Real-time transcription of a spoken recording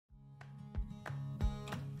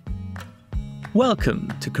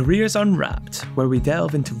Welcome to Careers Unwrapped, where we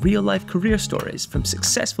delve into real-life career stories from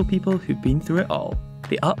successful people who've been through it all,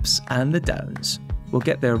 the ups and the downs. We'll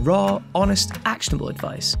get their raw, honest, actionable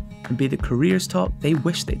advice and be the careers talk they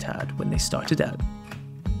wish they'd had when they started out.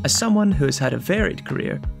 As someone who has had a varied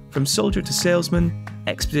career, from soldier to salesman,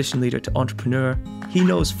 expedition leader to entrepreneur, he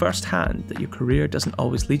knows firsthand that your career doesn't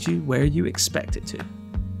always lead you where you expect it to.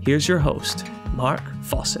 Here's your host, Mark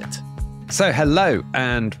Fawcett. So hello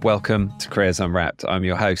and welcome to Careers Unwrapped. I'm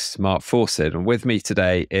your host, Mark Fawcett, and with me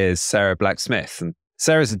today is Sarah Blacksmith. And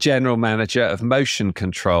Sarah's a general manager of motion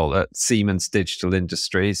control at Siemens Digital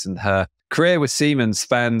Industries, and her career with Siemens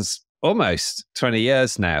spans almost 20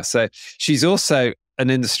 years now. So she's also an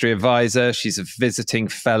industry advisor. She's a visiting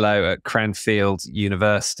fellow at Cranfield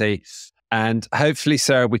University. And hopefully,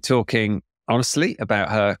 Sarah will be talking honestly about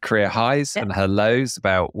her career highs and her lows,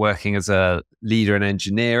 about working as a leader in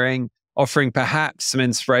engineering, offering perhaps some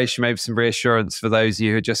inspiration, maybe some reassurance for those of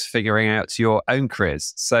you who are just figuring out your own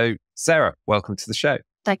careers. So, Sarah, welcome to the show.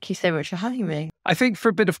 Thank you so much for having me. I think for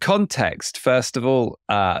a bit of context, first of all,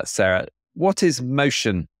 Sarah, what is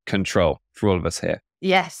motion control for all of us here?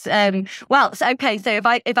 Yes. Okay. So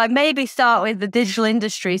if I maybe start with the digital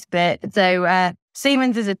industries bit. So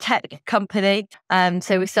Siemens is a tech company.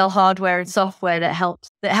 So we sell hardware and software that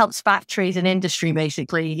helps factories and industry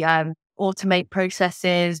basically automate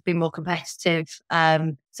processes, be more competitive.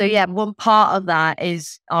 One part of that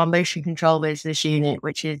is our motion control business unit,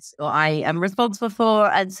 which is what I am responsible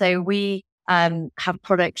for. And so we have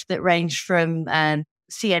products that range from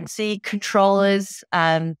CNC controllers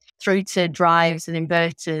through to drives and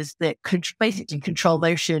inverters that basically control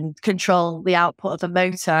motion, control the output of the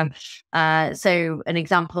motor. So an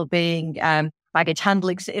example being baggage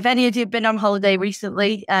handling. So if any of you have been on holiday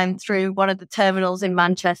recently through one of the terminals in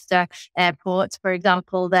Manchester Airport, for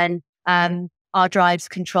example, then our drives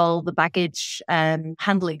control the baggage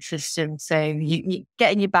handling system. So you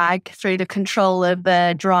get in your bag through the control of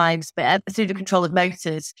drives, but through the control of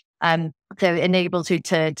motors. So it enables you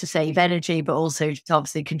to save energy, but also to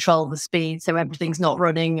obviously control the speed. So everything's not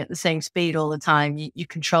running at the same speed all the time. You're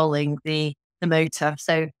controlling the motor.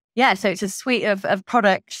 So it's a suite of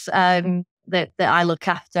products that I look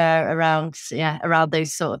after around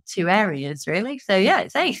those sort of two areas, really. So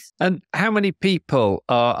it's ace. And how many people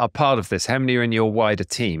are part of this? How many are in your wider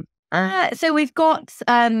team? So we've got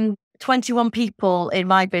 21 people in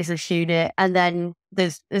my business unit, and then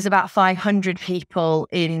there's about 500 people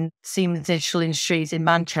in Siemens Digital Industries in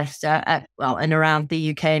Manchester, and around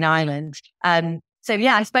the UK and Ireland. I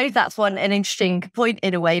suppose that's an interesting point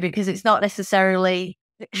in a way, because it's not necessarily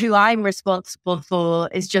who I'm responsible for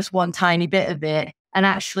is just one tiny bit of it. And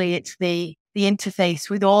actually it's the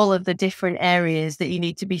interface with all of the different areas that you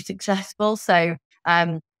need to be successful. So,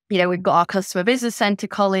 we've got our customer business center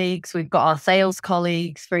colleagues, we've got our sales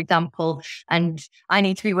colleagues, for example, and I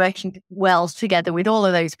need to be working well together with all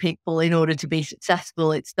of those people in order to be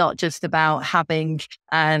successful. It's not just about having,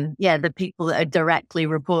 the people that are directly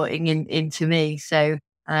reporting into me. So,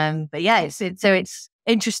 it's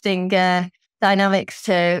interesting, dynamics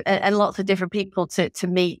and lots of different people to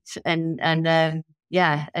meet and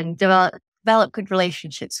develop good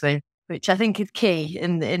relationships with, which I think is key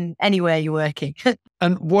in anywhere you're working.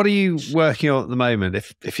 And what are you working on at the moment,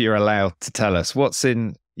 if you're allowed to tell us? What's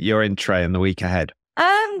in your in tray in the week ahead?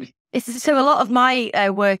 So a lot of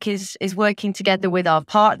my work is working together with our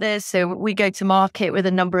partners. So we go to market with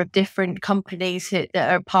a number of different companies that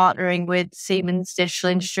are partnering with Siemens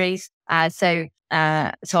Digital Industries. So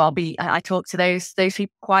I talk to those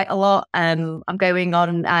people quite a lot. I'm going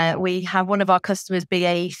on. We have one of our customers,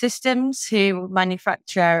 BAE Systems, who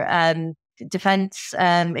manufacture defense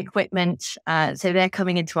equipment. So they're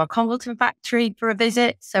coming into our Congleton factory for a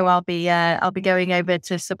visit. So I'll be going over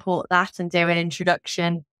to support that and do an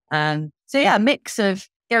introduction. A mix of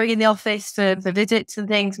going in the office for visits and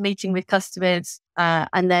things, meeting with customers,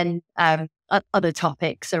 and then other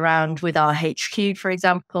topics around with our HQ, for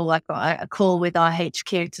example. I've got a call with our HQ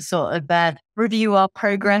to sort of review our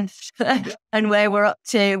progress and where we're up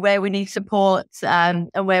to, where we need support, and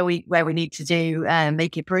where we need to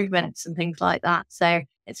make improvements and things like that. So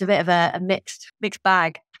it's a bit of a mixed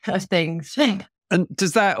bag of things. And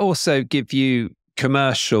does that also give you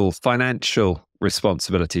commercial, financial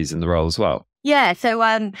responsibilities in the role as well? Yeah. So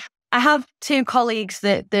I have two colleagues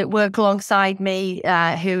that work alongside me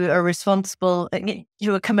who are responsible,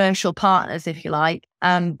 who are commercial partners, if you like.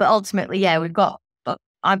 But ultimately, I've got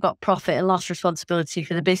profit and loss responsibility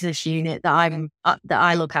for the business unit that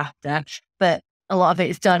I look after. But a lot of it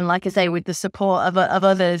is done, like I say, with the support of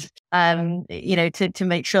others, to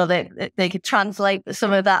make sure that they could translate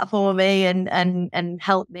some of that for me and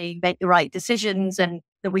help me make the right decisions, and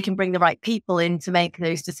that we can bring the right people in to make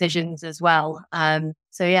those decisions as well.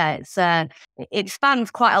 So yeah, it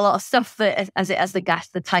spans quite a lot of stuff that, as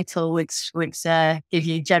the title would give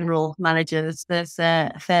you, general managers. There's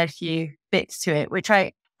a fair few bits to it, which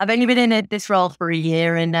I've only been in this role for a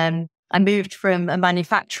year, and I moved from a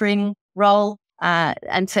manufacturing role,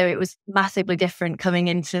 and so it was massively different coming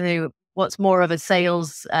into what's more of a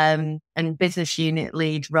sales and business unit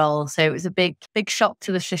lead role. So it was a big shock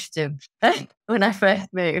to the system when I first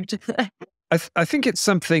moved. I think it's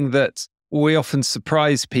something that we often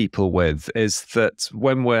surprise people with, is that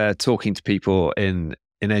when we're talking to people in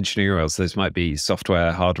engineering roles, those might be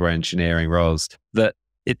software, hardware engineering roles, that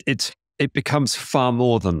it becomes far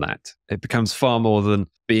more than that. It becomes far more than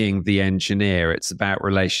being the engineer. It's about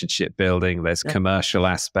relationship building. There's commercial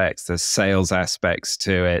aspects, there's sales aspects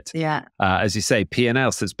to it. Yeah. As you say,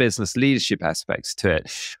 P&L, so there's business leadership aspects to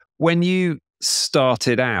it. When you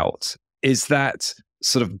started out, is that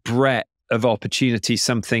sort of breadth of opportunity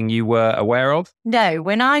something you were aware of? No,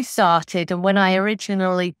 when I started and when I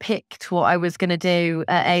originally picked what I was going to do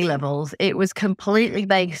at A-levels, it was completely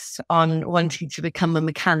based on wanting to become a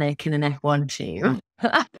mechanic in an F1 team. So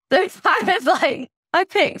I was like, I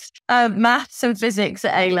picked maths and physics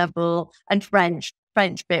at A-level, and French.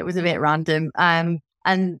 French bit was a bit random.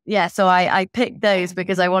 And yeah, so I picked those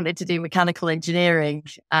because I wanted to do mechanical engineering,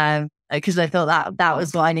 because I thought that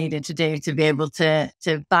was what I needed to do to be able to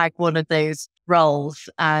bag one of those roles.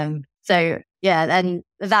 So yeah, and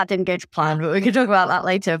that didn't go to plan, but we can talk about that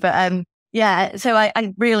later. But yeah, so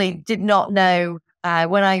I really did not know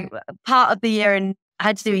when part of the year, and I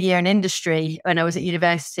had to do a year in industry when I was at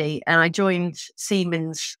university, and I joined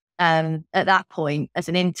Siemens at that point as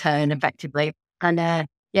an intern, effectively, and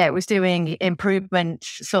yeah, it was doing improvement,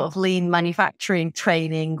 sort of lean manufacturing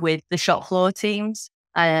training with the shop floor teams.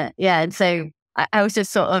 Yeah, and so I was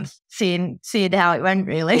just sort of seeing how it went,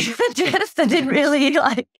 really. I didn't really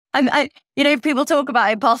people talk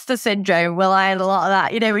about imposter syndrome. Well, I had a lot of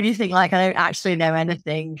that, when you think like, I don't actually know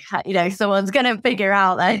anything, someone's going to figure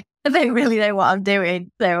out that I don't really know what I'm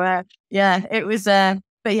doing. So yeah, it was,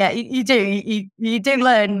 but yeah, you do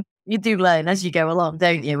learn. You do learn as you go along,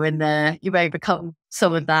 don't you? And you overcome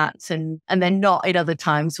some of that, and then not in other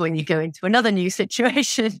times when you go into another new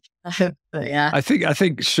situation. But yeah, I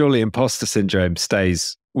think surely imposter syndrome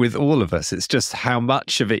stays with all of us. It's just how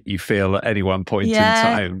much of it you feel at any one point in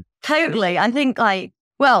time. Totally. I think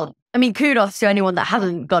kudos to anyone that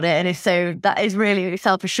hasn't got it, and if so, that is really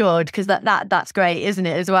self-assured, because that's great, isn't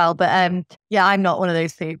it, as well? But yeah, I'm not one of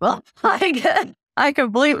those people. I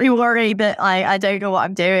completely worry that I don't know what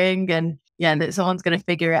I'm doing, and yeah, that someone's going to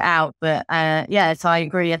figure it out. But yeah, so I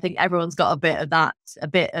agree. I think everyone's got a bit of that, a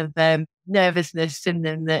bit of nervousness in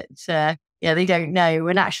them that they don't know,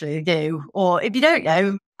 and actually they do. Or if you don't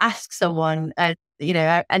know, ask someone.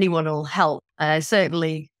 Anyone will help.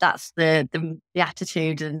 Certainly, that's the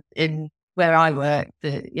attitude in where I work.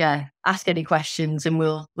 Ask any questions and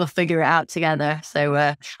we'll figure it out together. So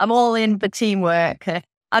I'm all in for teamwork.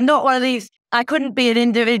 I'm not one of these. I couldn't be an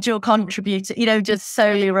individual contributor, just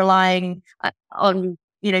solely relying on,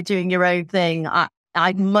 doing your own thing.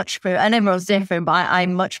 I much prefer, and everyone's different, but I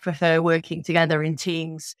much prefer working together in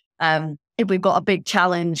teams. If we've got a big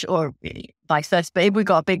challenge, or vice versa, but if we've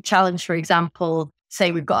got a big challenge, for example,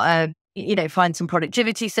 say we've got to, find some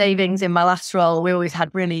productivity savings. In my last role, we always had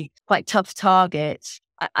really quite tough targets.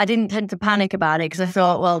 I didn't tend to panic about it, because I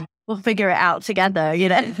thought, well, we'll figure it out together.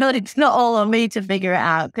 It's not all on me to figure it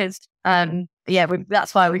out, because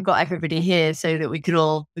that's why we've got everybody here, so that we could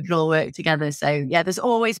all work together. So yeah, there's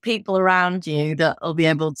always people around you that will be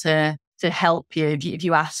able to help you if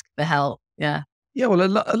you ask for help. Yeah. Yeah. Well,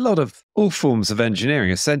 a lot of all forms of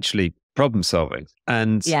engineering, essentially problem solving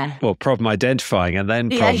and problem identifying and then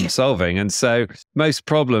problem solving. And so most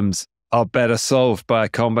problems are better solved by a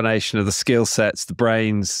combination of the skill sets, the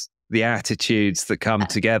brains, the attitudes that come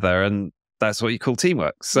together, and that's what you call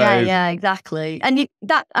teamwork. So yeah, exactly. And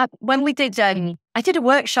when we did, I did a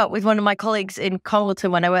workshop with one of my colleagues in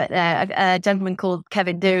Congleton when I worked there, a gentleman called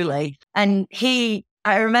Kevin Dooley, and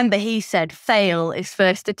I remember he said, "Fail is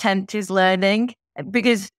first attempt is learning,"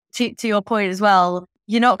 because to your point as well,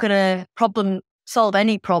 you're not going to problem solve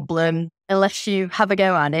any problem unless you have a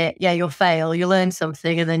go at it. Yeah, you'll fail, you'll learn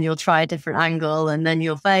something, and then you'll try a different angle, and then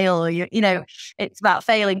you'll fail. Or it's about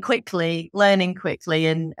failing quickly, learning quickly,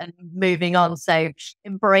 and moving on. So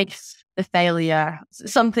embrace the failure.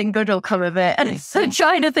 Something good will come of it. And so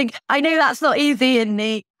trying to think, I know that's not easy in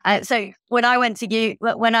me. So when I went to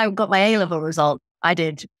when I got my A-level result, I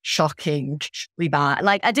did shockingly bad.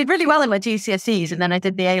 Like I did really well in my GCSEs and then I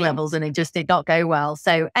did the A-levels and it just did not go well.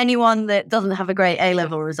 So anyone that doesn't have a great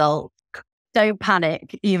A-level result, don't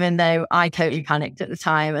panic, even though I totally panicked at the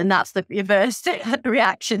time. And that's the reverse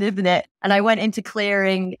reaction, isn't it? And I went into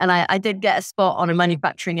clearing and I did get a spot on a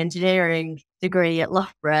manufacturing engineering degree at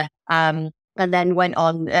Loughborough. And then went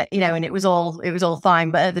on, and it was all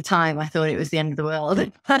fine. But at the time, I thought it was the end of the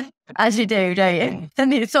world, as you do, don't you?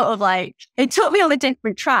 And it's sort of like, it took me on a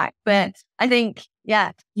different track. But I think,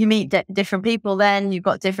 you meet different people then, you've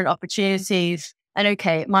got different opportunities. And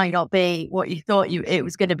okay, it might not be what you thought it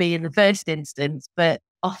was going to be in the first instance, but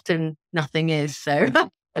often nothing is. So,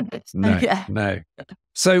 no.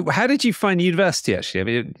 So how did you find university, actually? I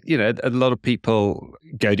mean, a lot of people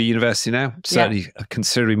go to university now, certainly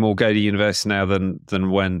considerably more go to university now than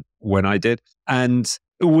when I did. And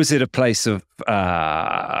was it a place of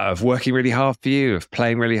working really hard for you, of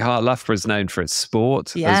playing really hard? Loughborough is known for its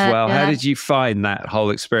sport as well. Yeah. How did you find that whole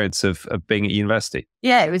experience of being at university?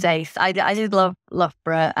 Yeah, it was ace. I did love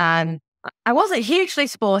Loughborough. I wasn't hugely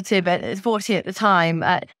sporty at the time.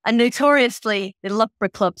 And notoriously, the Loughborough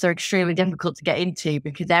clubs are extremely difficult to get into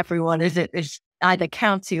because everyone is either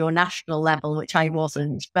county or national level, which I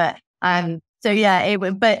wasn't. But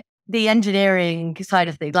but the engineering side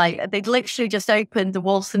of things, like they'd literally just opened the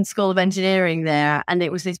Walston School of Engineering there, and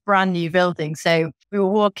it was this brand new building. So we were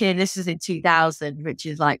walking. This was in 2000, which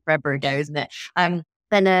is like forever ago, isn't it? I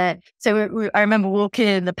remember walking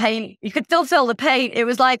in the paint. You could still feel the paint. It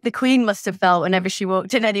was like the Queen must have felt whenever she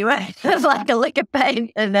walked in anyway. It was like a lick of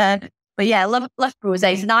paint. But yeah, Loughborough was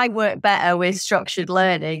ace. And I work better with structured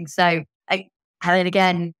learning. So,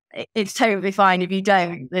 it's totally fine if you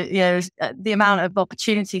don't. The amount of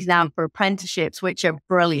opportunities now for apprenticeships, which are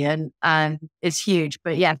brilliant, is huge.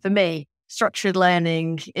 But yeah, for me, structured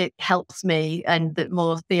learning, it helps me. And the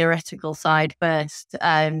more theoretical side first,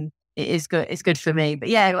 it is good. It's good for me. But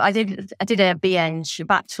yeah, I did a BEng, a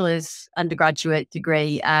bachelor's undergraduate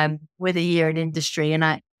degree, with a year in industry. And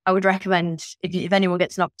I would recommend if anyone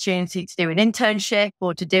gets an opportunity to do an internship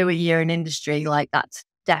or to do a year in industry, like that's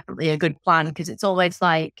definitely a good plan because it's always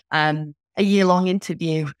like a year-long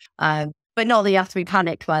interview. But not that you have to be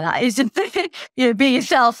panicked by that. It's just, be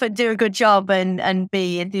yourself and do a good job and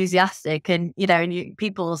be enthusiastic and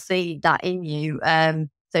people will see that in you.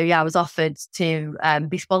 So yeah, I was offered to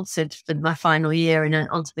be sponsored for my final year and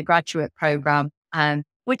onto the graduate program,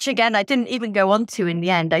 which again, I didn't even go on to in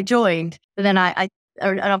the end. I joined, but then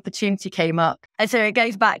an opportunity came up. And so it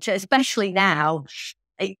goes back to, especially now,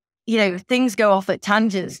 things go off at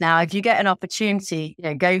tangents now. If you get an opportunity,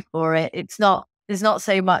 go for it. There's not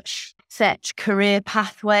so much set career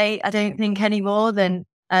pathway, I don't think anymore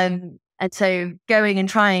and so going and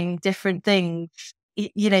trying different things,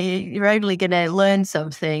 you're only going to learn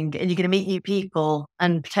something and you're going to meet new people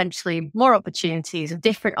and potentially more opportunities and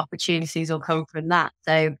different opportunities will come from that.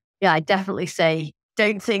 So yeah, I definitely say,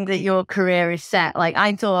 don't think that your career is set. Like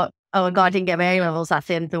I thought, oh my God, I didn't get my A-levels, that's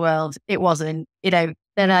the end of the world. It wasn't, Then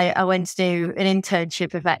I went to do an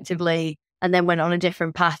internship effectively and then went on a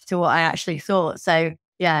different path to what I actually thought. So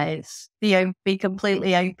yeah, it's be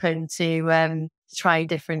completely open to try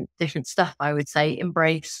different stuff. I would say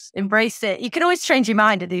embrace it. You can always change your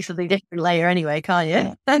mind and do something different later anyway, can't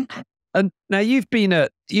you? And now you've been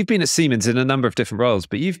at Siemens in a number of different roles,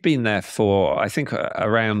 but you've been there for I think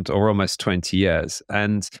around or almost 20 years.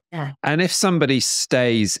 And if somebody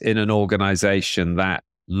stays in an organization that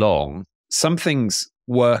long, something's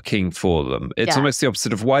working for them. It's almost the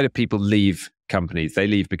opposite of why do people leave companies? They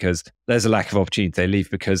leave because there's a lack of opportunity. They leave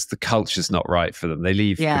because the culture's not right for them. They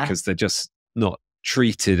leave because they're just not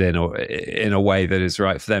treated in a way that is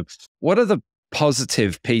right for them. What are the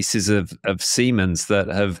positive pieces of Siemens that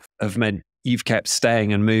have meant you've kept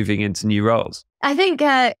staying and moving into new roles? I think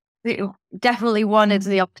definitely one is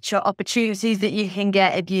the opportunities that you can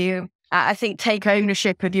get if you, I think, take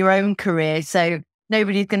ownership of your own career. So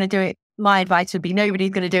nobody's going to do it. My advice would be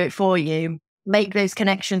nobody's going to do it for you. Make those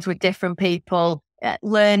connections with different people,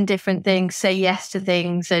 learn different things, say yes to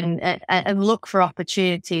things and look for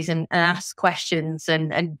opportunities and ask questions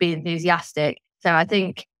and be enthusiastic. So I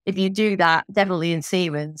think if you do that, definitely in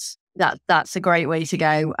Siemens, that's a great way to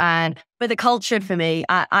go. But the culture for me,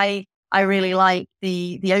 I really like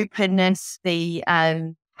the openness,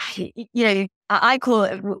 I call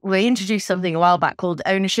it, we introduced something a while back called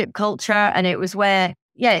ownership culture. And it was where,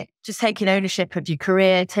 just taking ownership of your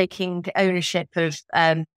career, taking ownership of,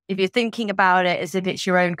 if you're thinking about it as if it's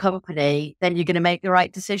your own company, then you're going to make the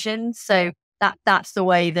right decisions. So that's the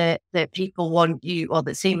way that people want you, or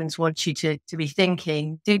that Siemens wants you to be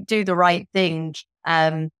thinking, do the right thing.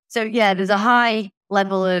 So yeah, there's a high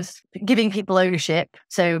level of giving people ownership,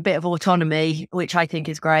 so a bit of autonomy, which I think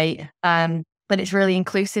is great. But it's a really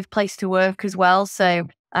inclusive place to work as well. So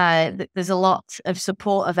there's a lot of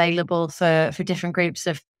support available for different groups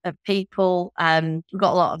of people. We've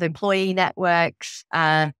got a lot of employee networks,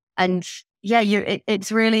 and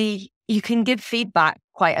it's really, you can give feedback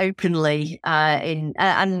quite openly.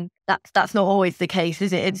 And that's not always the case,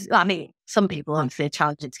 is it? Some people obviously are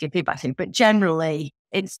challenging to give feedback to, but generally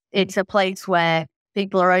it's a place where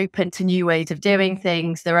people are open to new ways of doing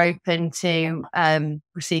things. They're open to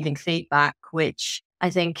receiving feedback, which I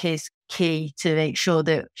think is key to make sure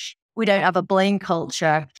that we don't have a blame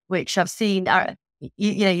culture, which I've seen,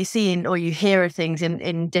 you see or you hear of things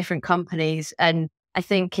in different companies. And I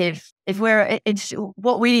think if it's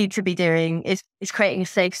what we need to be doing is creating a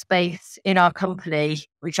safe space in our company,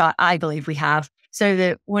 which I believe we have, so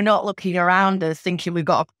that we're not looking around us thinking we've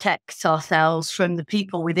got to protect ourselves from the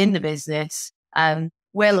people within the business.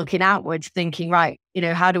 We're looking outwards thinking, right,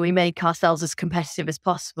 how do we make ourselves as competitive as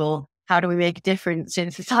possible? How do we make a difference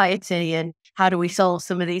in society? And how do we solve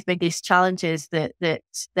some of these biggest challenges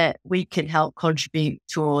that we can help contribute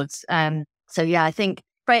towards? I think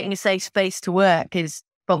creating a safe space to work is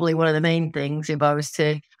probably one of the main things if I was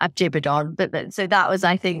to, I've gibbered on, so that was,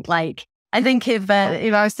 I think if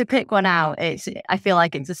I was to pick one out, I feel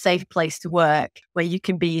like it's a safe place to work where you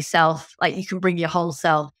can be yourself, like you can bring your whole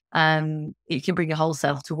self. You can bring your whole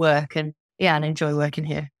self to work and enjoy working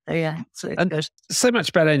here. So it's good. So much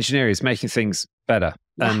about engineering is making things better,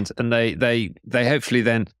 and they hopefully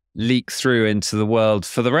then leak through into the world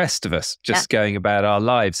for the rest of us, just going about our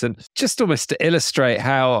lives. And just almost to illustrate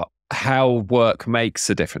how work makes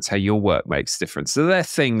a difference, how your work makes a difference. So there are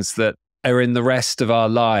things that are in the rest of our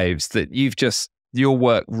lives that your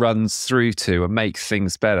work runs through to and makes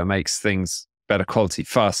things better, makes things better quality,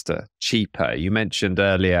 faster, cheaper. You mentioned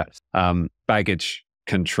earlier baggage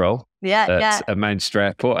control at Manchester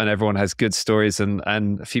Airport, and everyone has good stories and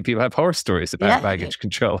a few people have horror stories about baggage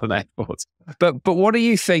control in airports. But what are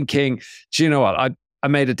you thinking? Do you know what? I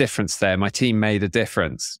made a difference there. My team made a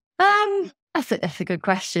difference. That's a good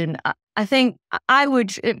question. I think I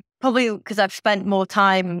would probably, because I've spent more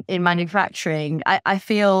time in manufacturing, I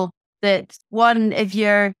feel that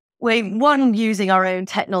using our own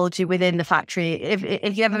technology within the factory.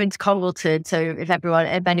 If you ever been to Congleton, so if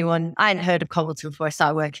anyone, I hadn't heard of Congleton before I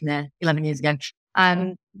started working there 11 years ago.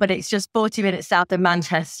 But it's just 40 minutes south of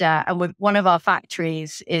Manchester, and one of our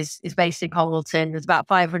factories is based in Congleton. There's about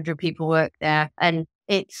 500 people work there, and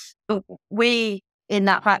we in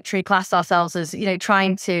that factory class ourselves as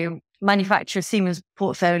trying to manufacture Siemens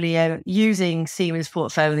portfolio using Siemens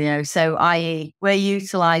portfolio. So, i.e., we're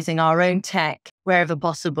utilizing our own tech wherever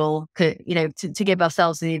possible, to give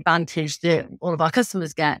ourselves the advantage that all of our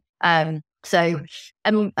customers get. And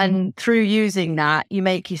through using that, you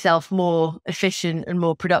make yourself more efficient and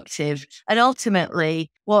more productive. And ultimately,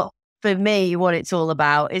 what it's all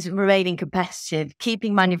about is remaining competitive,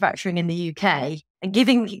 keeping manufacturing in the UK, and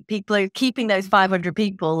keeping those 500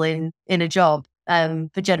 people in a job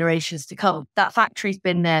for generations to come. That factory's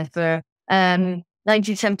been there for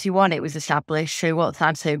 1971. It was established. So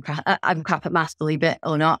I'm crap at maths, believe it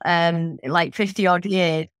or not. Like 50 odd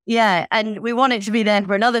years. Yeah, and we want it to be there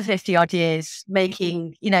for another 50 odd years,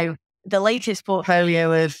 making the latest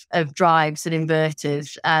portfolio of drives and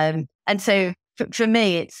inverters. And so for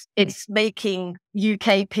me, it's making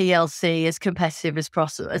UK PLC as competitive as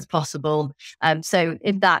possible. So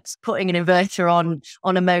if that's putting an inverter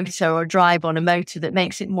on a motor or drive on a motor that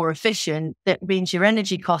makes it more efficient, that means your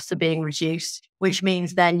energy costs are being reduced, which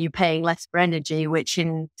means then you're paying less for energy, which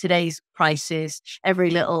in today's prices, every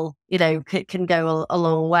little, can go a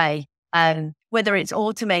long way. Whether it's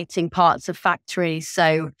automating parts of factories.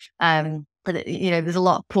 So, but there's a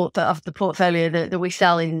lot of the portfolio that we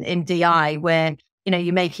sell in DI where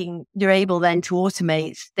you're able then to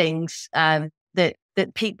automate things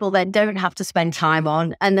that people then don't have to spend time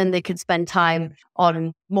on, and then they can spend time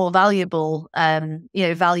on more valuable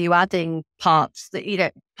value adding parts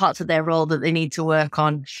parts of their role that they need to work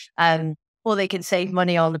on, or they can save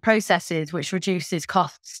money on the processes, which reduces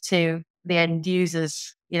costs to the end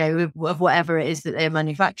users of whatever it is that they're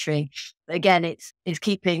manufacturing. But again, it's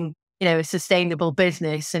keeping a sustainable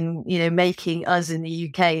business and, making us in the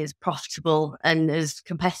UK as profitable and as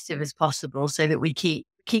competitive as possible, so that we keep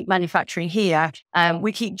manufacturing here.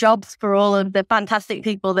 We keep jobs for all of the fantastic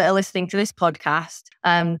people that are listening to this podcast,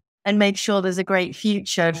 and make sure there's a great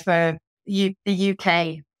future for the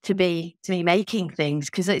UK to be making things,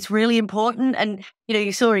 because it's really important. And,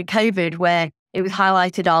 you saw in COVID where it was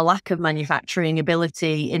highlighted our lack of manufacturing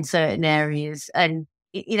ability in certain areas. And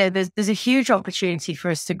there's a huge opportunity for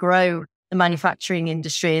us to grow the manufacturing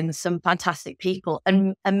industry, and some fantastic people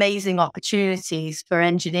and amazing opportunities for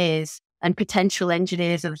engineers and potential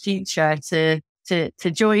engineers of the future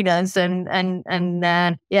to join us and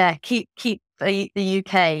keep the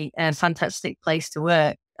UK a fantastic place to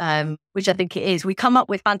work, which I think it is. We come up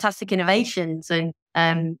with fantastic innovations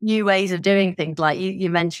and new ways of doing things, like you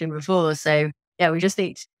mentioned before. So yeah, we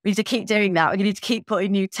need to keep doing that. We need to keep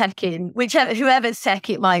putting new tech in, whoever's tech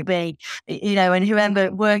it might be, and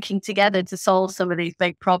whoever working together to solve some of these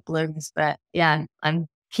big problems. But yeah, I'm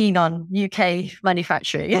keen on UK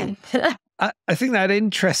manufacturing. I think that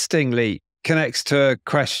interestingly connects to a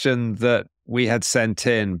question that we had sent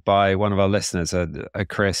in by one of our listeners, a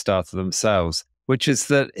career starter themselves, which is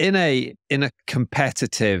that in a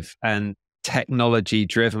competitive and technology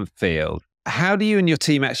driven field, how do you and your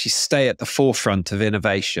team actually stay at the forefront of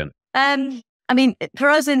innovation? I mean, for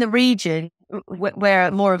us in the region, we're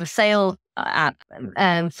more of a sales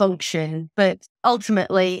function, but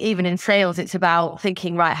ultimately, even in sales, it's about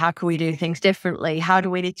thinking, right, how can we do things differently? How do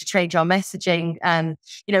we need to change our messaging? And,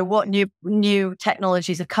 what new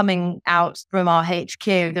technologies are coming out from our HQ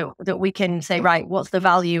that we can say, right, what's the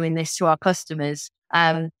value in this to our customers?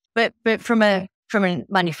 But from a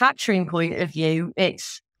manufacturing point of view,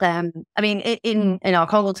 it's, in our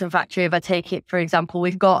Congleton factory, if I take it, for example,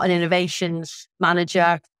 we've got an innovations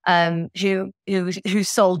manager whose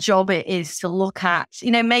sole job it is to look at,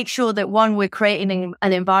 make sure that we're creating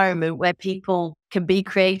an environment where people can be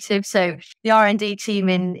creative. So the R&D team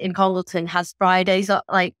in Congleton has Fridays,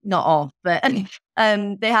 like not off, but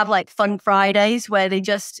they have like fun Fridays where they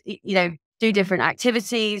just, do different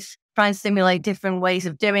activities, try and stimulate different ways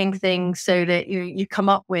of doing things so that you come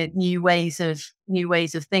up with new ways of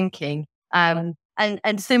thinking. And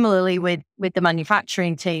similarly with the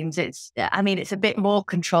manufacturing teams, it's a bit more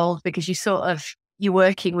controlled because you're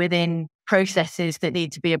working within processes that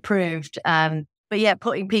need to be approved. But yeah,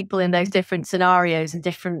 putting people in those different scenarios and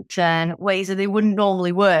different ways that they wouldn't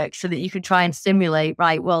normally work so that you can try and stimulate,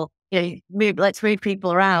 right, well, let's move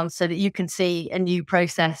people around so that you can see a new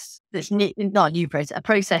process that's not a new process, a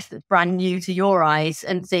process that's brand new to your eyes,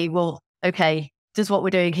 and see, well, okay, does what we're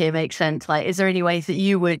doing here make sense? Like, is there any ways that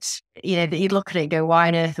you would, that you'd look at it and go, why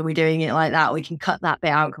on earth are we doing it like that? We can cut that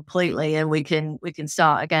bit out completely and we can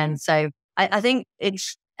start again. So I think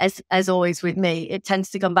it's, as always with me, it tends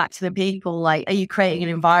to come back to the people. Like, are you creating an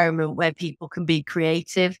environment where people can be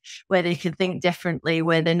creative, where they can think differently,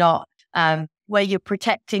 where they're not, where you're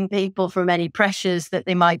protecting people from any pressures that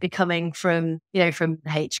they might be coming from, from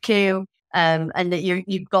HQ, and that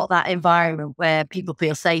you've got that environment where people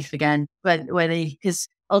feel safe again, because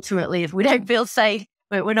ultimately, if we don't feel safe,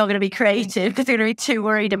 we're not going to be creative because we're going to be too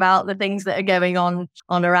worried about the things that are going on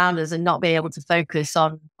around us and not be able to focus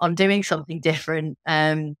on doing something different,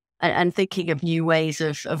 and thinking of new ways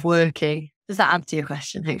of working. Does that answer your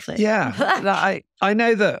question, hopefully? Yeah. I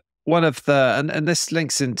know that one of the, and this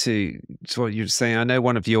links into what you were saying, I know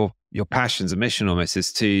one of your passions, a mission almost,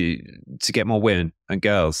 is to get more women and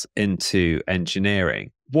girls into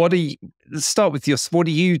engineering. Let's start with what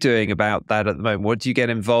are you doing about that at the moment? What do you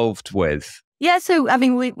get involved with? Yeah, so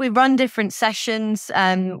we run different sessions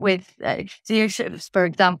with, for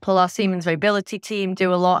example, our Siemens Mobility team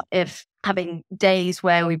do a lot of having days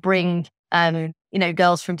where we bring,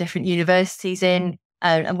 girls from different universities in,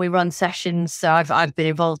 and we run sessions. So I've been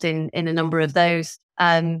involved in a number of those.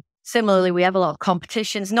 Similarly, we have a lot of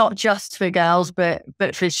competitions, not just for girls, but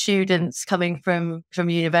for students coming from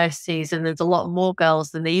universities, and there's a lot more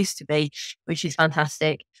girls than there used to be, which is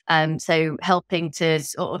fantastic. So helping to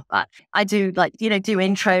sort of, I do do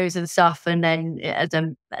intros and stuff, and then as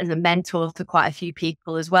a mentor to quite a few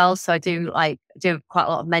people as well. So I do quite a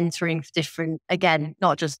lot of mentoring for different, again,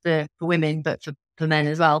 not just for women, but for men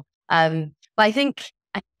as well. But I think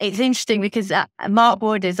it's interesting because Mark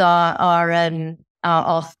Wood is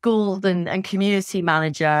our schools and community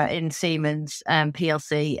manager in Siemens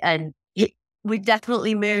PLC, and we've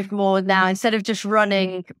definitely moved more now. Instead of just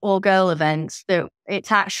running all girl events, that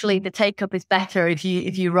it's actually the take up is better if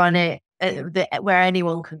you run it where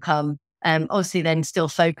anyone can come. Obviously, then still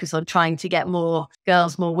focus on trying to get more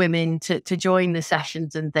girls, more women to join the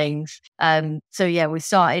sessions and things. So yeah, we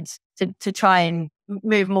started to try and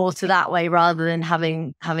move more to that way rather than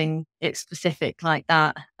having it specific like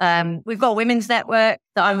that. We've got a women's network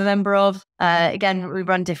that I'm a member of. Again, we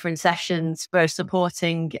run different sessions for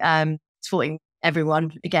supporting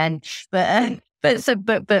everyone again, but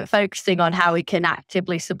focusing on how we can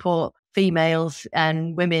actively support females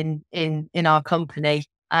and women in our company.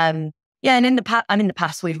 And in the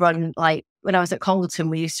past we've run, like when I was at Congleton,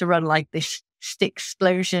 we used to run like this stick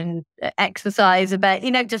explosion exercise about,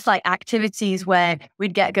 just like activities where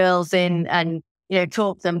we'd get girls in and,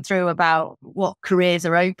 talk them through about what careers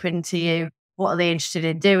are open to you. What are they interested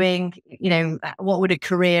in doing? What would a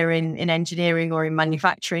career in engineering or in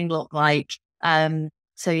manufacturing look like?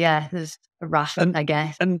 So yeah, there's a raft, I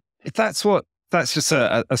guess. And if that's just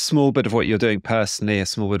a small bit of what you're doing personally, a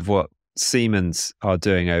small bit of what Siemens are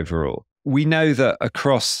doing overall. We know that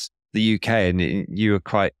across the UK, and you are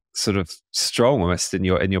quite sort of strong almost in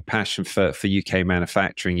your passion for UK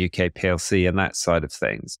manufacturing, UK PLC and that side of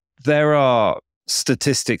things. There are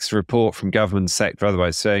statistics report from government sector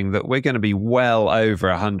otherwise saying that we're going to be well over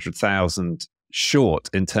 100,000 short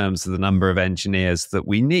in terms of the number of engineers that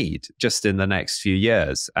we need just in the next few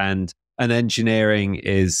years. And engineering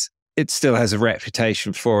it still has a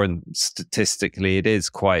reputation for, and statistically it is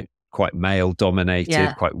quite male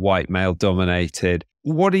dominated, quite white male dominated.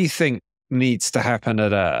 What do you think needs to happen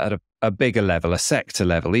at a bigger level, a sector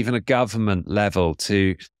level, even a government level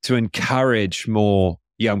to encourage more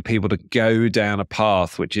young people to go down a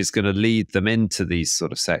path which is going to lead them into these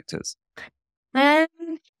sort of sectors? I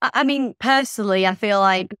mean, personally, I feel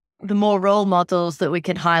like the more role models that we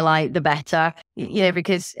can highlight, the better,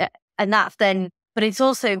 because, and that's then, but it's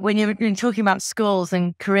also when you're talking about schools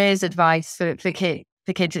and careers advice for kids,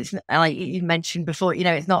 it's like you mentioned before,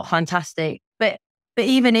 it's not fantastic, but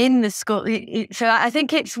even in the school, so I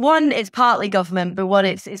think it's partly government, but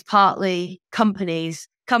it's partly companies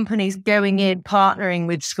going in, partnering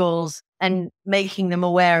with schools and making them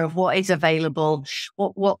aware of what is available,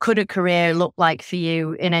 what could a career look like for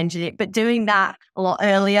you in engineering, but doing that a lot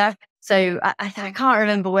earlier. So I can't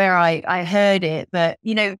remember where I heard it, but,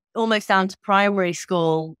 almost down to primary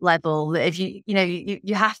school level, that if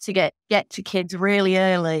you have to get to kids really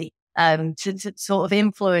early to sort of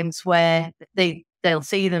influence where they'll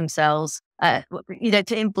see themselves,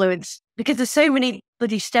 to influence, because there's so many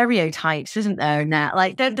bloody stereotypes, isn't there, now?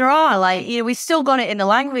 Like, there are, like, we've still got it in the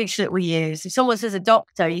language that we use. If someone says a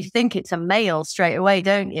doctor, you think it's a male straight away,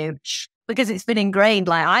 don't you? Because it's been ingrained.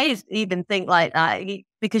 Like, I even think like that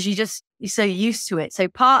because you're so used to it. So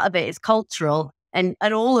part of it is cultural, and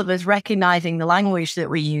all of us recognizing the language that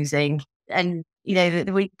we're using, and,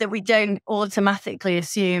 that we don't automatically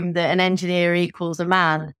assume that an engineer equals a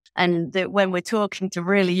man. And that when we're talking to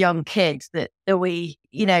really young kids, that we,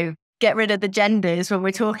 get rid of the genders when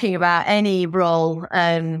we're talking about any role,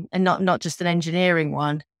 and not just an engineering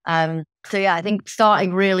one. So yeah, I think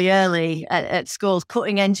starting really early at schools,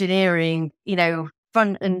 putting engineering,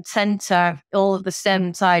 front and center, all of the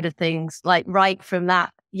STEM side of things, like right from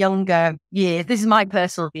that younger year. This is my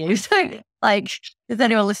personal view. So, like, is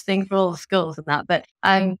anyone listening for all the schools and that?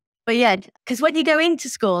 But yeah, because when you go into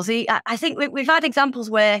schools, I think we've had examples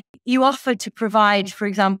where you offer to provide, for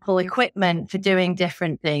example, equipment for doing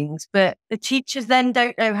different things, but the teachers then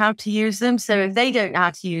don't know how to use them. So if they don't know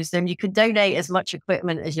how to use them, you could donate as much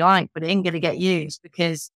equipment as you like, but it ain't going to get used,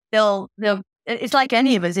 because it's like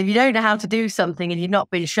any of us. If you don't know how to do something and you've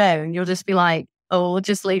not been shown, you'll just be like, oh, we'll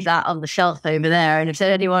just leave that on the shelf over there. And if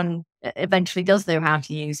anyone eventually does know how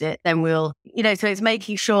to use it, then we'll, so it's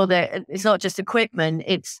making sure that it's not just equipment,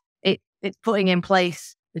 it's putting in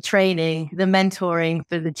place the training, the mentoring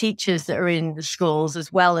for the teachers that are in the schools,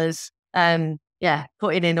 as well as,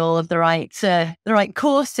 putting in all of the right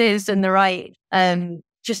courses and the right,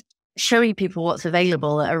 just showing people what's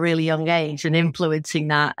available at a really young age and influencing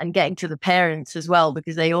that, and getting to the parents as well,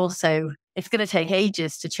 because they also, it's going to take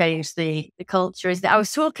ages to change the culture. I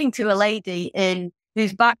was talking to a lady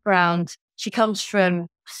whose background, she comes from,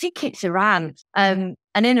 I think it's Iran, and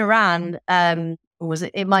in Iran,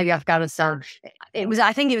 it might be Afghanistan.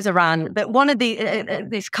 I think it was Iran, but one of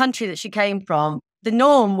this country that she came from, the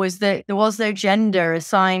norm was that there was no gender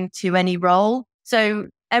assigned to any role. So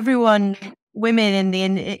everyone, women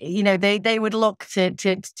they would look to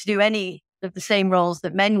do any of the same roles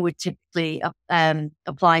that men would typically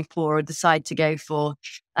apply for or decide to go for.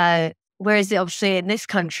 Whereas obviously in this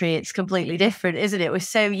country, it's completely different, isn't it? We're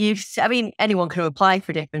so used to, anyone can apply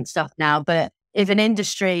for different stuff now, but if an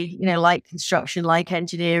industry, like construction, like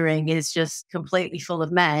engineering, is just completely full of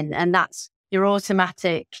men, and that's your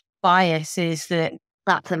automatic bias, is that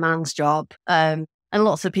that's a man's job. And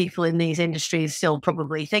lots of people in these industries still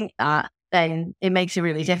probably think that, then it makes it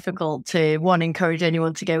really difficult to, one, encourage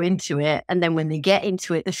anyone to go into it. And then when they get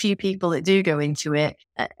into it, the few people that do go into it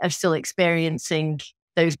are still experiencing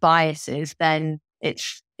those biases, then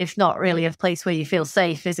it's not really a place where you feel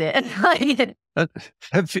safe, is it?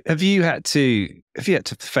 Have you had to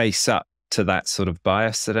face up to that sort of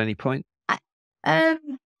bias at any point?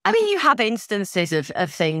 You have instances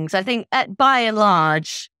of things. I think by and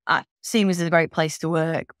large, Siemens is a great place to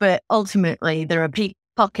work, but ultimately there are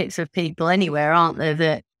pockets of people anywhere, aren't there,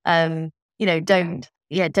 that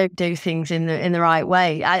don't do things in the right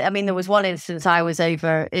way. I mean, there was one instance I was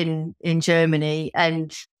over in Germany,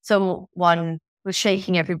 and someone was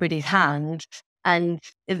shaking everybody's hand, and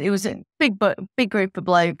it was a big group of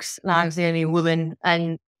blokes, and I was the only woman,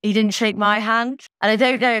 and he didn't shake my hand. And I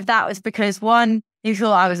don't know if that was because, one, he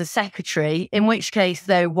thought I was a secretary, in which case,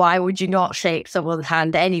 though, why would you not shake someone's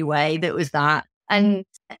hand anyway? That was that. And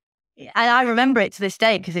I remember it to this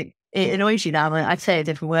day because it annoys you now. I'd say a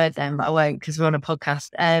different word then, but I won't because we're on a podcast.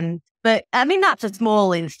 But I mean, that's a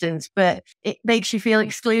small instance, but it makes you feel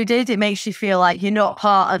excluded. It makes you feel like you're not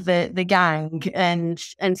part of the gang. And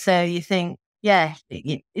so you think, yeah,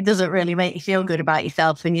 it doesn't really make you feel good about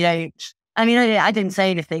yourself. And you don't. I mean, I didn't say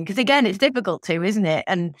anything because, again, it's difficult to, isn't it?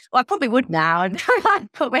 And I probably would now. And I'd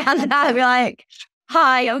put my hand out and be like,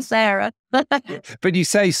 hi, I'm Sarah. But you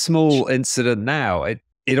say small incident now. It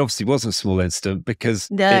obviously wasn't a small incident because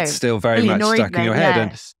it's still very much stuck in your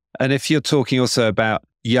head. Yes. And if you're talking also about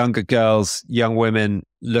younger girls, young women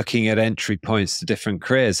looking at entry points to different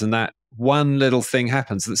careers, and that one little thing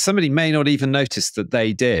happens that somebody may not even notice that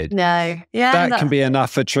they did. No. Yeah. That can be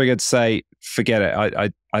enough a trigger to say, forget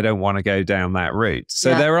it. I don't want to go down that route.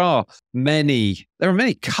 So there are many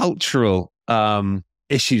cultural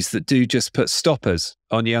issues that do just put stoppers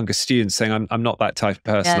on younger students saying, I'm not that type of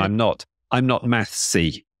person. Yeah. I'm not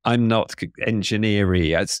mathsy. I'm not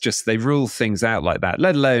engineering. It's just they rule things out like that,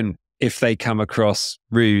 let alone if they come across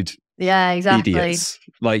rude idiots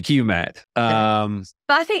like you met. But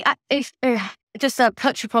I think if just to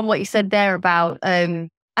touch upon what you said there about,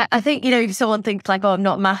 I think, if someone thinks like, oh, I'm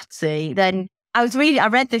not mathsy, then I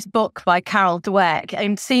read this book by Carol Dweck,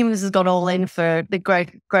 and Siemens has gone all in for the growth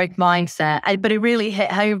mindset, but it really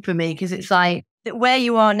hit home for me because it's like, where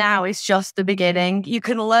you are now is just the beginning. You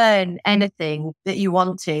can learn anything that you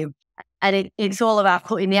want to. And it's all about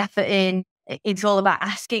putting the effort in. It's all about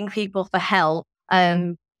asking people for help.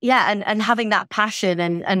 And having that passion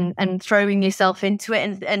and throwing yourself into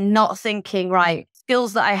it and not thinking, right,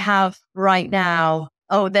 skills that I have right now,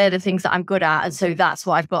 oh, they're the things that I'm good at. And so that's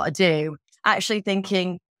what I've got to do. Actually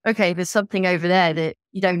thinking, okay, there's something over there that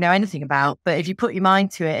you don't know anything about. But if you put your mind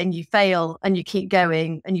to it and you fail and you keep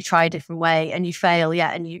going and you try a different way and you fail,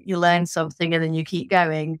 and you learn something and then you keep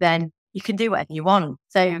going, then you can do whatever you want.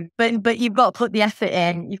 So, but you've got to put the effort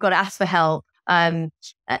in. You've got to ask for help and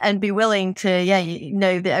be willing to, you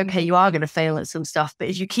know that, okay, you are going to fail at some stuff. But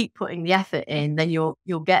if you keep putting the effort in, then you'll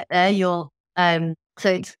get there.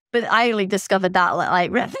 But I only discovered that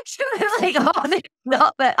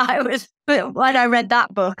not that I was, but when I read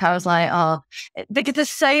that book, I was like, because there's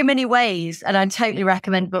so many ways, and I totally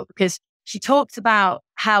recommend the book because she talks about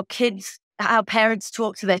how parents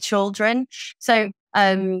talk to their children. So,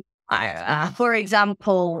 for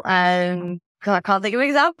example, I can't think of an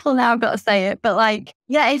example now, I've got to say it, but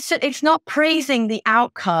it's not praising the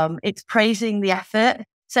outcome, it's praising the effort.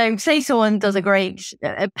 So say someone does a great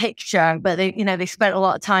picture, but they spent a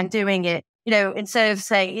lot of time doing it, instead of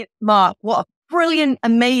saying, Mark, what a brilliant,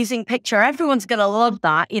 amazing picture. Everyone's going to love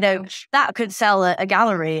that. That could sell a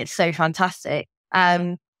gallery. It's so fantastic.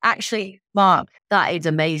 Actually, Mark, that is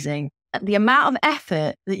amazing. The amount of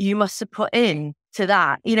effort that you must have put in to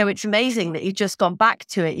that, it's amazing that you've just gone back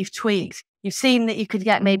to it. You've tweaked. You've seen that you could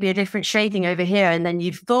get maybe a different shading over here, and then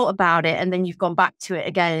you've thought about it, and then you've gone back to it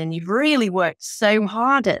again, and you've really worked so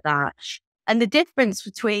hard at that. And the difference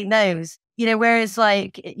between those, whereas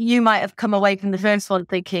you might have come away from the first one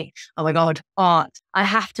thinking, oh my God, art, I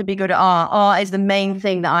have to be good at art. Art is the main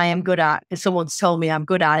thing that I am good at because someone's told me I'm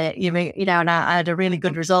good at it, and I had a really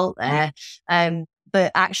good result there.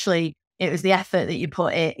 But actually, it was the effort that you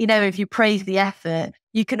put in. If you praise the effort,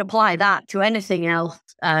 you can apply that to anything else.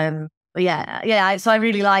 But so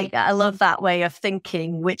I love that way of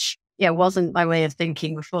thinking, which wasn't my way of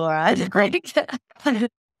thinking before.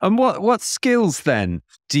 And what skills then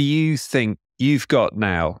do you think you've got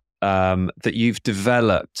now that you've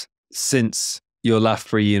developed since your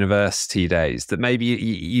Loughborough University days that maybe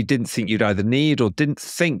you didn't think you'd either need or didn't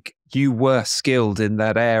think you were skilled in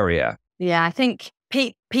that area? Yeah, I think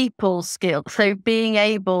people skills. So being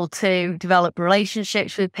able to develop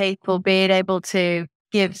relationships with people, being able to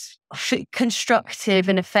give constructive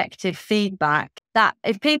and effective feedback, that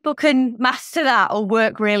if people can master that or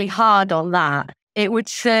work really hard on that, it would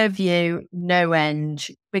serve you no end,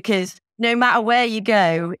 because no matter where you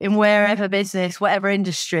go in wherever business, whatever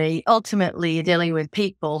industry, ultimately you're dealing with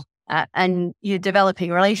people and you're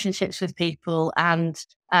developing relationships with people, and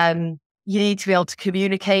you need to be able to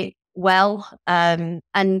communicate well and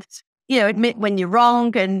admit when you're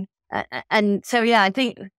wrong. And so, I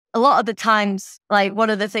think a lot of the times, like one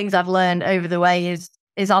of the things I've learned over the way is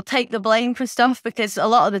I'll take the blame for stuff, because a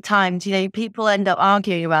lot of the times, people end up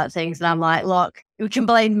arguing about things and I'm like, look, you can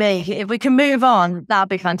blame me. If we can move on, that'd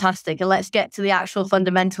be fantastic. And let's get to the actual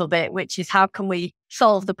fundamental bit, which is how can we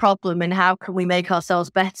solve the problem and how can we make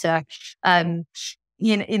ourselves better?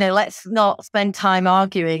 Let's not spend time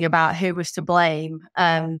arguing about who was to blame,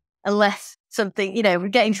 unless something, we're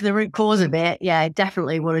getting to the root cause of it. Yeah, I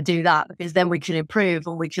definitely want to do that, because then we can improve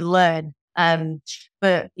and we can learn.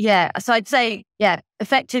 But yeah, so I'd say,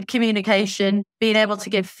 effective communication, being able to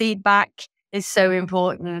give feedback is so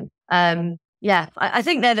important. I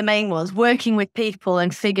think they're the main ones. Working with people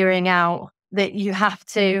and figuring out that you have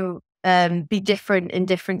to be different in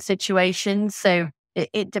different situations. So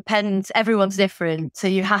it depends. Everyone's different. So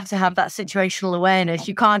you have to have that situational awareness.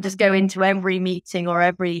 You can't just go into every meeting or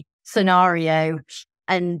every scenario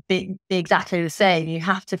and be exactly the same. You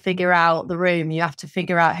have to figure out the room. You have to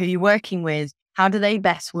figure out who you're working with. How do they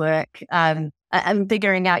best work? And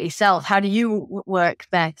figuring out yourself. How do you work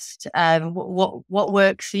best? What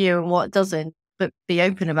works for you and what doesn't? But be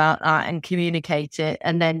open about that and communicate it.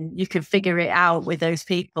 And then you can figure it out with those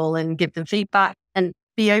people and give them feedback and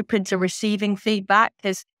be open to receiving feedback.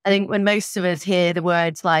 Because I think when most of us hear the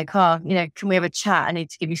words like, can we have a chat? I need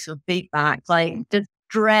to give you some feedback. Like, just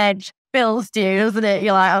dread fills you, doesn't it?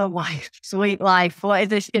 You're like, oh my sweet life, what is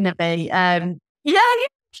this going to be?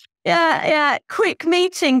 Quick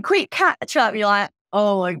meeting, quick catch up. You're like,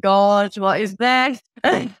 oh my God, what is this?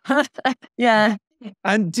 Yeah.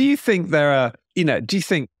 And do you think do you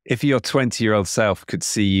think if your 20-year-old self could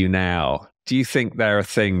see you now, do you think there are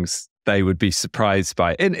things they would be surprised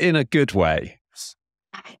by in a good way?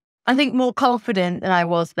 I think more confident than I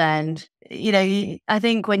was then. I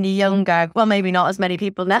think when you're younger, well, maybe not as many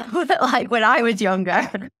people now, but like when I was younger,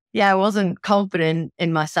 I wasn't confident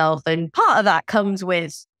in myself. And part of that comes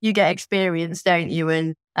with you get experience, don't you?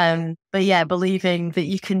 And, believing that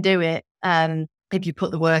you can do it if you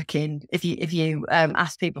put the work in, if you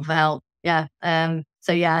ask people for help.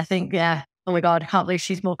 I think, oh my God, I can't believe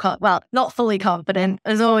she's more, not fully confident.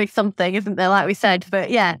 There's always something, isn't there? Like we said, but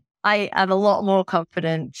I am a lot more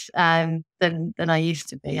confident than I used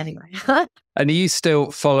to be anyway. And are you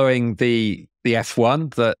still following the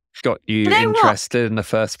F1 that got you interested in the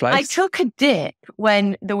first place? I took a dip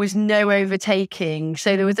when there was no overtaking.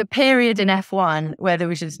 So there was a period in F1 where there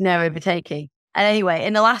was just no overtaking. And anyway,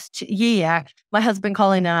 in the last year, my husband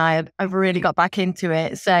Colin and I have really got back into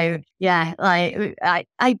it. So because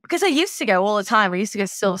I used to go all the time. I used to go to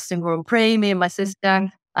Silverstone Grand Prix, me and my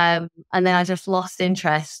sister. And then I just lost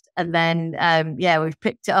interest. And then, we've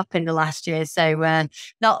picked it up in the last year. So,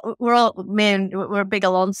 we're big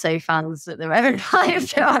Alonso fans at the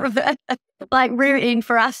moment. Like rooting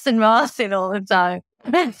for Aston Martin all the time.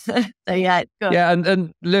 It's good. Yeah.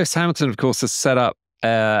 And Lewis Hamilton, of course, has set up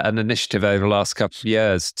an initiative over the last couple of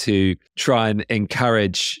years to try and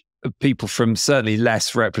encourage people from certainly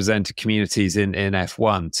less represented communities in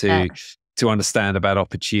F1 to understand about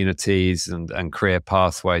opportunities and career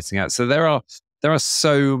pathways. So there are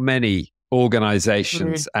so many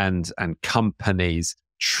organizations and companies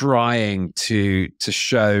trying to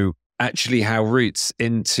show actually how routes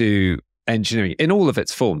into engineering in all of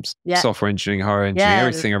its forms, software engineering, hardware engineering,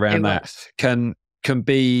 everything around that can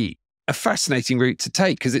be a fascinating route to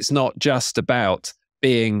take, because it's not just about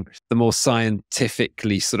being the more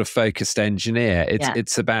scientifically sort of focused engineer.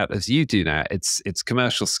 It's about, as you do now, it's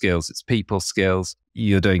commercial skills, it's people skills.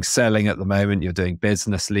 You're doing selling at the moment, you're doing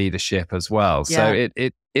business leadership as well. So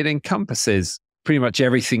it encompasses pretty much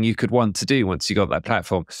everything you could want to do once you got that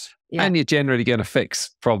platform. And you're generally going to fix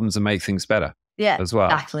problems and make things better as well.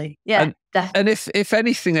 Exactly. And if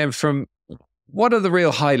anything then, from what are the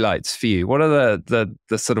real highlights for you? What are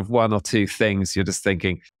the sort of one or two things you're just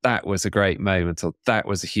thinking, that was a great moment, or that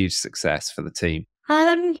was a huge success for the team?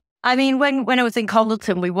 I mean, when I was in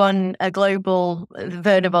Congleton, we won a global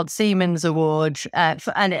Werner von Siemens award. And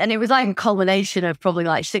it was like a culmination of probably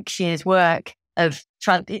like 6 years work of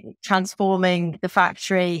transforming the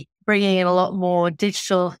factory, bringing in a lot more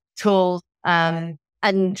digital tools,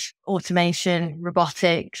 and automation,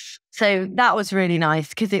 robotics. So that was really nice,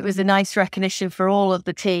 because it was a nice recognition for all of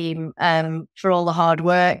the team, for all the hard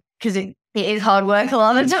work, because it is hard work a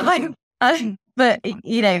lot of the time. But,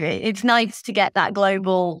 it's nice to get that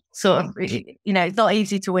global sort of, it's not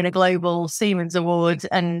easy to win a global Siemens award.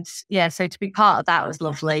 And so to be part of that was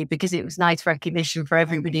lovely, because it was nice recognition for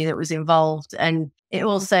everybody that was involved. And it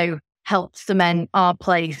also helped cement our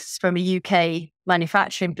place from a UK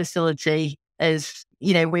manufacturing facility as,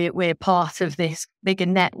 we're part of this bigger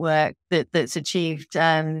network that's achieved,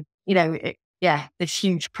 this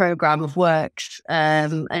huge program of works,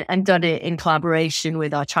 and done it in collaboration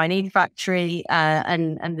with our Chinese factory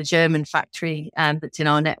and the German factory that's in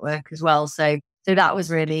our network as well. So that was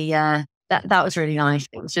really that was really nice.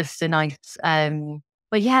 It was just a nice,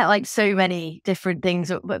 but yeah, like so many different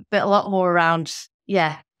things, but a lot more around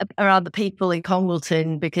the people in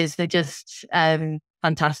Congleton, because they're just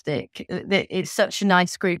fantastic. It's such a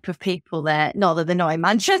nice group of people there. Not that they're not in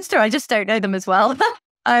Manchester, I just don't know them as well.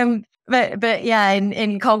 But yeah,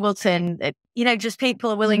 in Congleton, just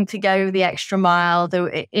people are willing to go the extra mile. Though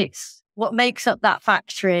it's what makes up that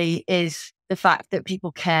factory is the fact that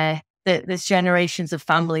people care. That there's generations of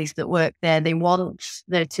families that work there. They want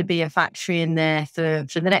there to be a factory in there for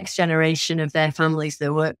the next generation of their families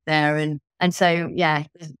that work there. And so, there's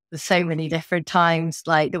so many different times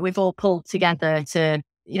like that we've all pulled together to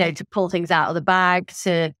pull things out of the bag,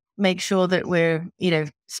 to make sure that we're,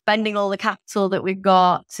 spending all the capital that we've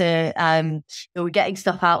got, to we're getting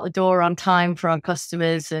stuff out the door on time for our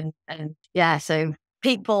customers. And so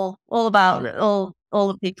people, all the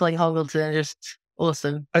people in Congleton are just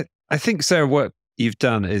awesome. I think, Sarah, what you've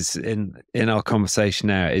done is in our conversation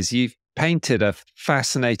now is you've painted a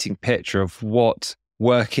fascinating picture of what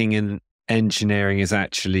working in engineering is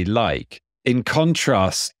actually like, in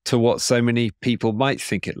contrast to what so many people might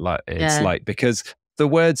think it's like, because the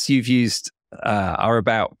words you've used are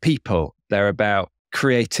about people, they're about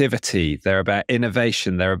creativity, they're about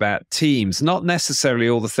innovation, they're about teams, not necessarily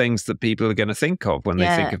all the things that people are going to think of when they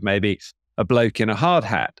think of maybe a bloke in a hard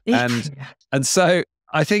hat. And so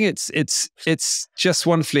I think it's just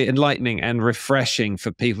wonderfully enlightening and refreshing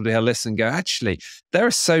for people to listen and go, actually, there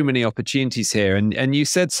are so many opportunities here. And you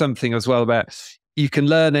said something as well about you can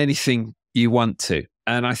learn anything you want to.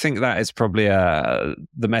 And I think that is probably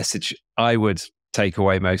the message I would take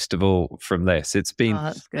away most of all from this. It's been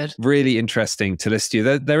really interesting to listen to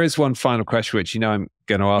you. There is one final question, which I'm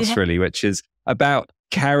going to ask really, which is about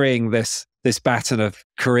carrying this baton of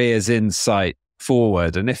careers insight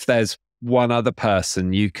forward. And if there's one other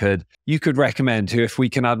person you could recommend who, if we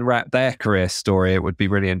can unwrap their career story, it would be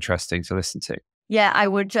really interesting to listen to. Yeah, I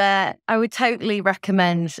would totally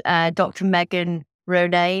recommend Dr. Megan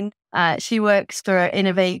Ronayne. She works for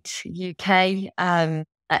Innovate UK, and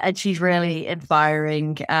she's really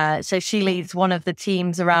inspiring. So she leads one of the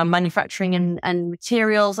teams around manufacturing and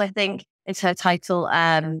materials, I think it's her title.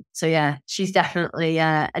 So yeah, she's definitely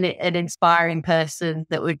an inspiring person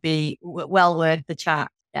that would be well worth the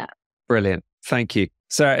chat. Yeah. Brilliant. Thank you.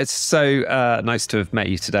 Sarah, it's so nice to have met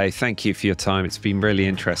you today. Thank you for your time. It's been really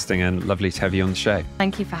interesting and lovely to have you on the show.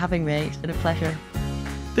 Thank you for having me. It's been a pleasure.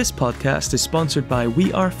 This podcast is sponsored by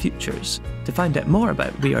We Are Futures. To find out more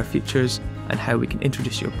about We Are Futures and how we can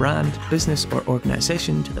introduce your brand, business or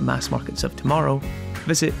organisation to the mass markets of tomorrow,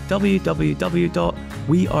 visit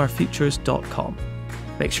www.wearefutures.com.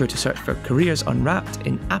 Make sure to search for Careers Unwrapped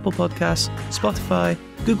in Apple Podcasts, Spotify,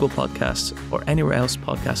 Google Podcasts, or anywhere else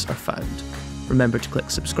podcasts are found. Remember to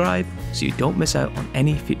click subscribe so you don't miss out on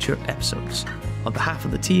any future episodes. On behalf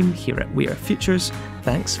of the team here at We Are Futures,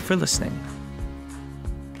 thanks for listening.